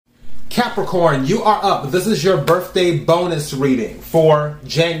Capricorn, you are up. This is your birthday bonus reading for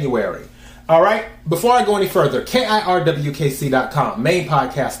January. All right, before I go any further, KIRWKC.com, main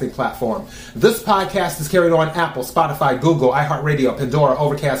podcasting platform. This podcast is carried on Apple, Spotify, Google, iHeartRadio, Pandora,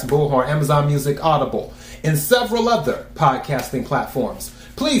 Overcast, Bullhorn, Amazon Music, Audible, and several other podcasting platforms.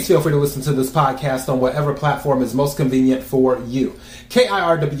 Please feel free to listen to this podcast on whatever platform is most convenient for you.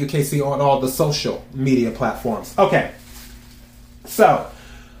 KIRWKC on all the social media platforms. Okay, so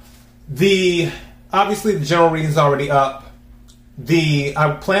obviously the general reading is already up.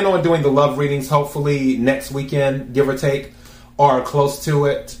 I plan on doing the love readings hopefully next weekend, give or take, or close to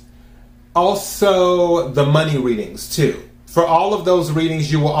it. Also, the money readings too. For all of those readings,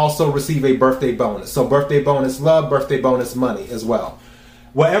 you will also receive a birthday bonus. So birthday bonus love, birthday bonus money as well.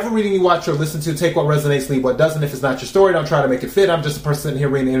 Whatever reading you watch or listen to, take what resonates, leave what doesn't. If it's not your story, don't try to make it fit. I'm just a person sitting here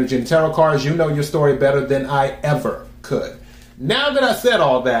reading energy and tarot cards. You know your story better than I ever could. Now that I said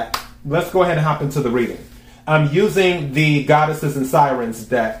all that, let's go ahead and hop into the reading. I'm using the Goddesses and Sirens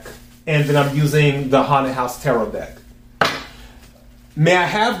deck, and then I'm using the Haunted House Tarot deck. May I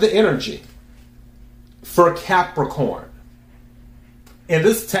have the energy for Capricorn? And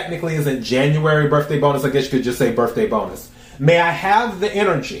this technically isn't January birthday bonus. I guess you could just say birthday bonus. May I have the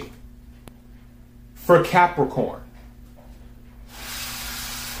energy for Capricorn?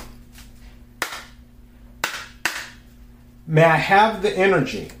 May I have the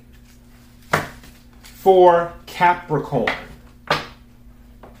energy for Capricorn?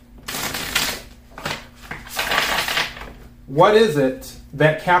 What is it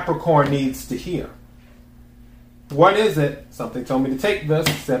that Capricorn needs to hear? What is it? Something told me to take this,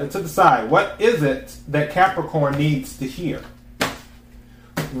 set it to the side. What is it that Capricorn needs to hear?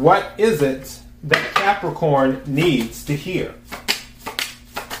 What is it that Capricorn needs to hear?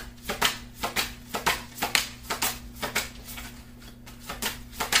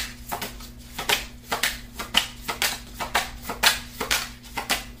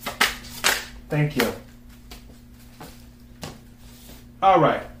 Thank you. All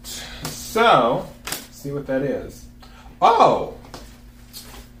right. So, let's see what that is. Oh,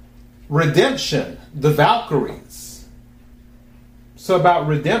 redemption, the Valkyries. So about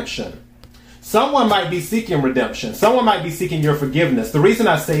redemption. Someone might be seeking redemption. Someone might be seeking your forgiveness. The reason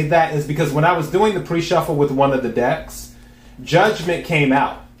I say that is because when I was doing the pre-shuffle with one of the decks, Judgment came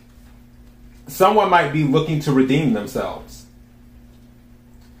out. Someone might be looking to redeem themselves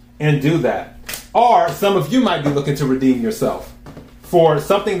and do that. Or some of you might be looking to redeem yourself for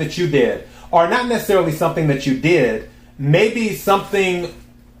something that you did. Or not necessarily something that you did. Maybe something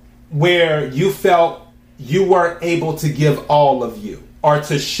where you felt you weren't able to give all of you or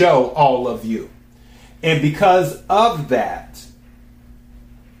to show all of you. And because of that,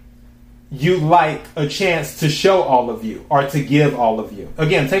 you like a chance to show all of you or to give all of you.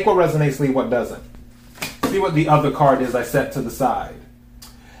 Again, take what resonates, leave what doesn't. See what the other card is I set to the side.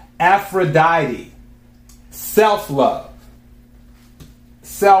 Aphrodite, self-love.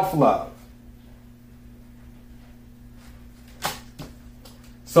 Self-love.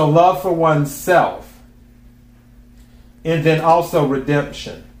 So love for oneself. And then also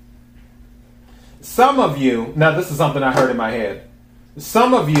redemption. Some of you, now this is something I heard in my head.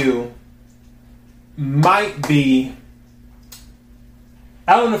 Some of you might be,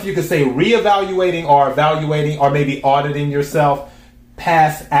 I don't know if you could say reevaluating or evaluating or maybe auditing yourself,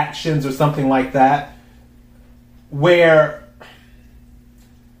 past actions or something like that, where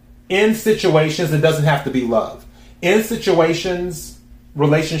in situations, it doesn't have to be love. In situations,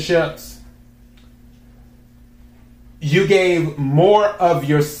 relationships, you gave more of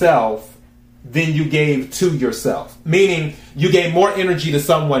yourself than you gave to yourself. Meaning, you gave more energy to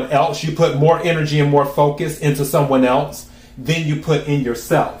someone else. You put more energy and more focus into someone else than you put in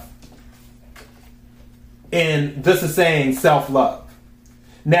yourself. And this is saying self-love.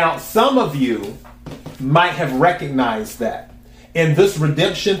 Now, some of you might have recognized that. And this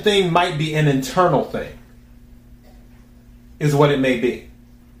redemption thing might be an internal thing. Is what it may be.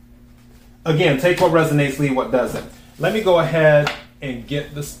 Again, take what resonates, leave what doesn't. Let me go ahead and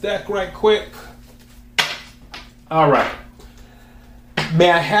get this deck right quick. All right.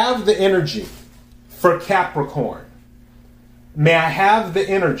 May I have the energy for Capricorn? May I have the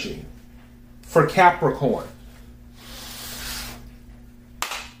energy for Capricorn?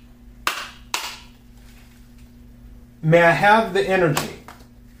 May I have the energy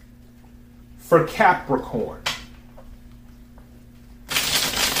for Capricorn?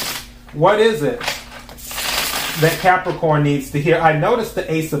 What is it that Capricorn needs to hear? I noticed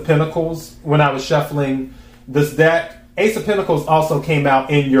the Ace of Pentacles when I was shuffling this deck. Ace of Pentacles also came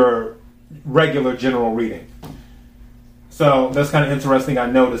out in your regular general reading. So that's kind of interesting. I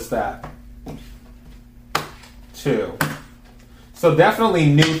noticed that too. So definitely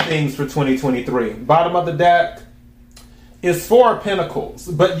new things for 2023. Bottom of the deck is Four of Pentacles,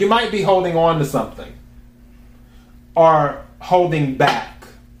 but you might be holding on to something or holding back.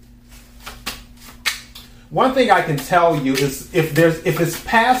 One thing I can tell you is if it's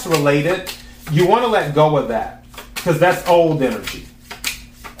past related, you want to let go of that because that's old energy.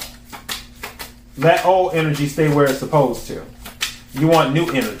 Let old energy stay where it's supposed to. You want new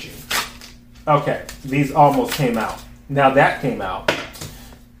energy. Okay, these almost came out. Now that came out.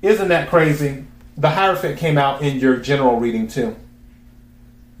 Isn't that crazy? The Hierophant came out in your general reading too.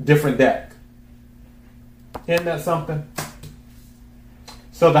 Different deck. Isn't that something?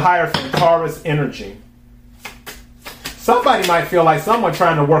 So the Hierophant, Taurus energy. Somebody might feel like someone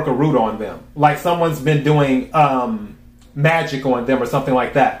trying to work a root on them. Like someone's been doing magic on them or something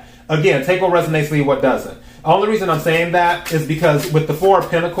like that. Again, take what resonates, leave what doesn't. The only reason I'm saying that is because with the Four of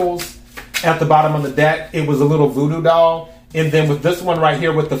Pentacles at the bottom of the deck, it was a little voodoo doll. And then with this one right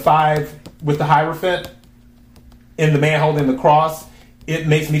here with the 5, with the Hierophant, and the man holding the cross, it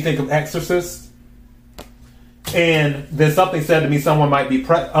makes me think of Exorcist. And then something said to me someone might be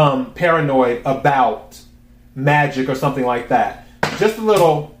paranoid about magic or something like that. Just a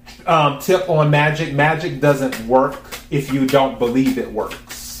little tip on magic. Magic doesn't work if you don't believe it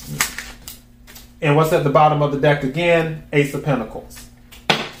works. And what's at the bottom of the deck again? Ace of Pentacles.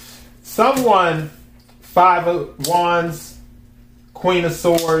 Someone, 5 of Wands, Queen of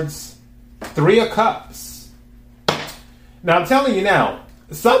Swords, 3 of Cups. Now I'm telling you now,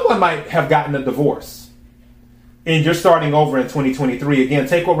 someone might have gotten a divorce. And you're starting over in 2023. Again,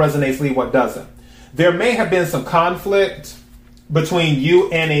 take what resonates, leave what doesn't. There may have been some conflict between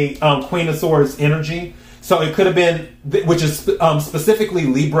you and a Queen of Swords energy. So it could have been, which is specifically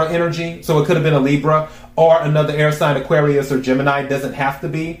Libra energy. So it could have been a Libra or another air sign, Aquarius or Gemini. It doesn't have to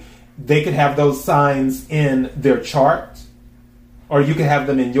be. They could have those signs in their chart, or you could have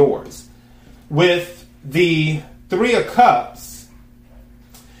them in yours. With the 3 of Cups,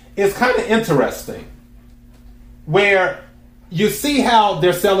 it's kind of interesting where you see how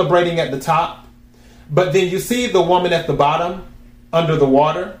they're celebrating at the top, but then you see the woman at the bottom under the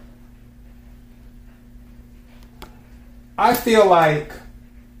water. I feel like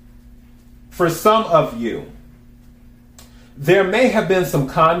for some of you, there may have been some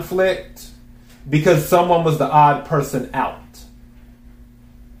conflict because someone was the odd person out.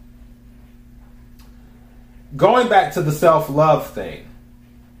 Going back to the self-love thing,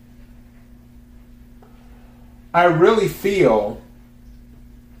 I really feel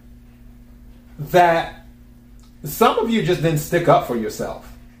that some of you just didn't stick up for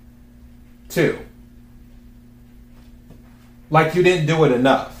yourself, too. Like you didn't do it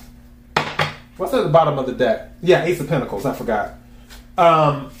enough. What's at the bottom of the deck? Yeah, Ace of Pentacles. I forgot.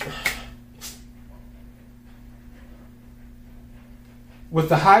 With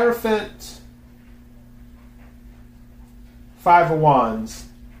the Hierophant, 5 of Wands,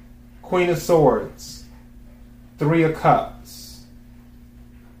 Queen of Swords, 3 of Cups.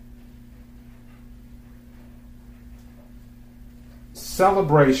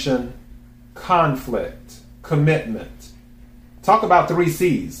 Celebration, conflict, commitment. Talk about 3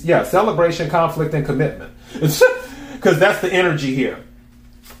 C's. Yeah, celebration, conflict, and commitment. Because that's the energy here.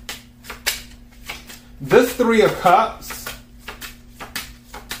 This 3 of Cups,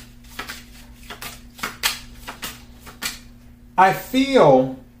 I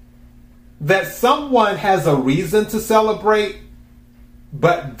feel that someone has a reason to celebrate,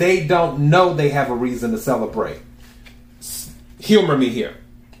 but they don't know they have a reason to celebrate. Humor me here.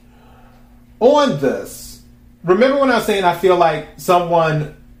 On this, remember when I was saying I feel like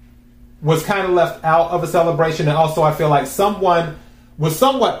someone was kind of left out of a celebration, and also I feel like someone was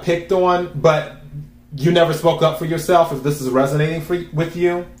somewhat picked on, but you never spoke up for yourself, if this is resonating with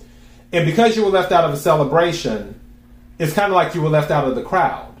you. And because you were left out of a celebration, it's kind of like you were left out of the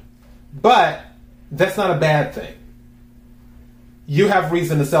crowd. But that's not a bad thing. You have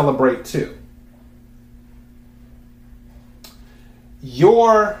reason to celebrate too.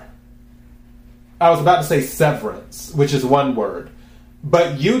 I was about to say severance, which is one word,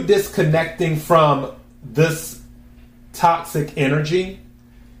 but you disconnecting from this toxic energy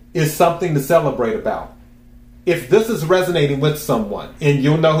is something to celebrate about. If this is resonating with someone, and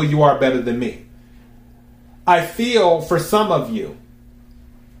you'll know who you are better than me, I feel for some of you,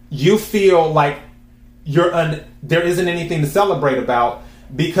 you feel like there isn't anything to celebrate about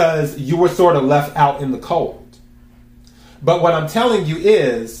because you were sort of left out in the cold. But what I'm telling you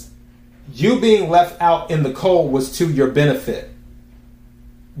is, you being left out in the cold was to your benefit.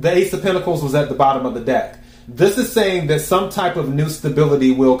 The Ace of Pentacles was at the bottom of the deck. This is saying that some type of new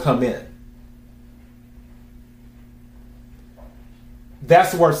stability will come in.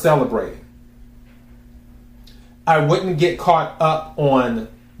 That's worth celebrating. I wouldn't get caught up on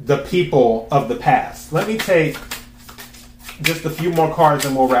the people of the past. Let me take just a few more cards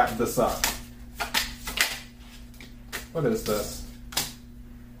and we'll wrap this up. What is this?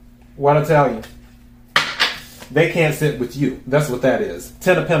 What I tell you? They can't sit with you. That's what that is.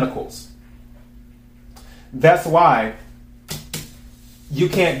 10 of Pentacles. That's why you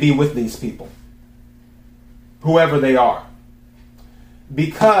can't be with these people, whoever they are.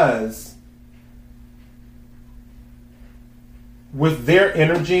 Because with their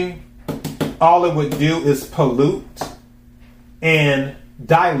energy, all it would do is pollute and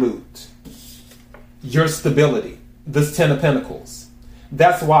dilute your stability. This 10 of Pentacles.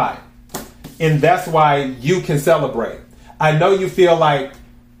 That's why. And that's why you can celebrate. I know you feel like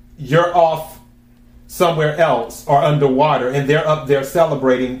you're off somewhere else or underwater and they're up there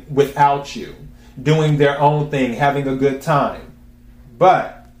celebrating without you, doing their own thing, having a good time.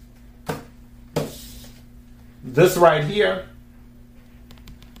 But this right here,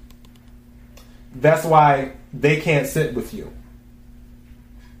 that's why they can't sit with you.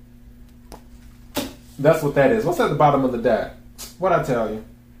 That's what that is. What's at the bottom of the deck? What'd I tell you?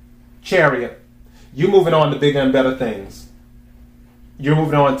 Chariot. You moving on to bigger and better things. You're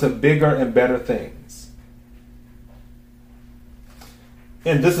moving on to bigger and better things.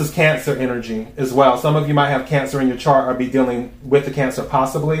 And this is Cancer energy as well. Some of you might have Cancer in your chart or be dealing with the Cancer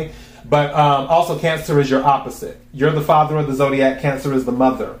possibly. But also Cancer is your opposite. You're the father of the zodiac. Cancer is the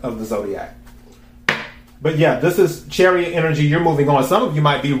mother of the zodiac. But yeah, this is Chariot energy. You're moving on. Some of you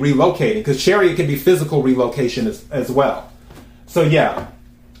might be relocating because Chariot can be physical relocation as well. So yeah,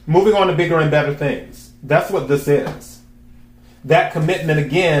 moving on to bigger and better things. That's what this is. That commitment,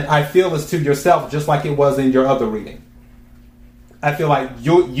 again, I feel is to yourself just like it was in your other reading. I feel like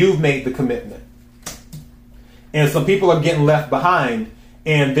you've made the commitment. And some people are getting left behind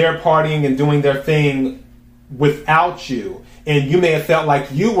and they're partying and doing their thing without you. And you may have felt like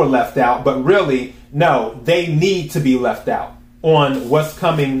you were left out, but really, no, they need to be left out on what's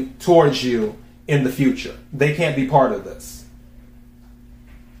coming towards you in the future. They can't be part of this.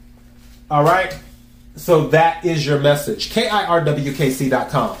 All right? So that is your message.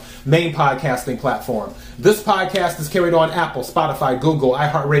 KIRWKC.com, main podcasting platform. This podcast is carried on Apple, Spotify, Google,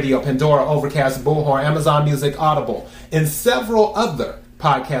 iHeartRadio, Pandora, Overcast, Bullhorn, Amazon Music, Audible, and several other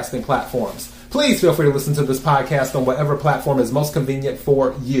podcasting platforms. Please feel free to listen to this podcast on whatever platform is most convenient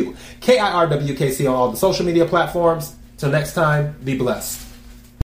for you. KIRWKC on all the social media platforms. Till next time, be blessed.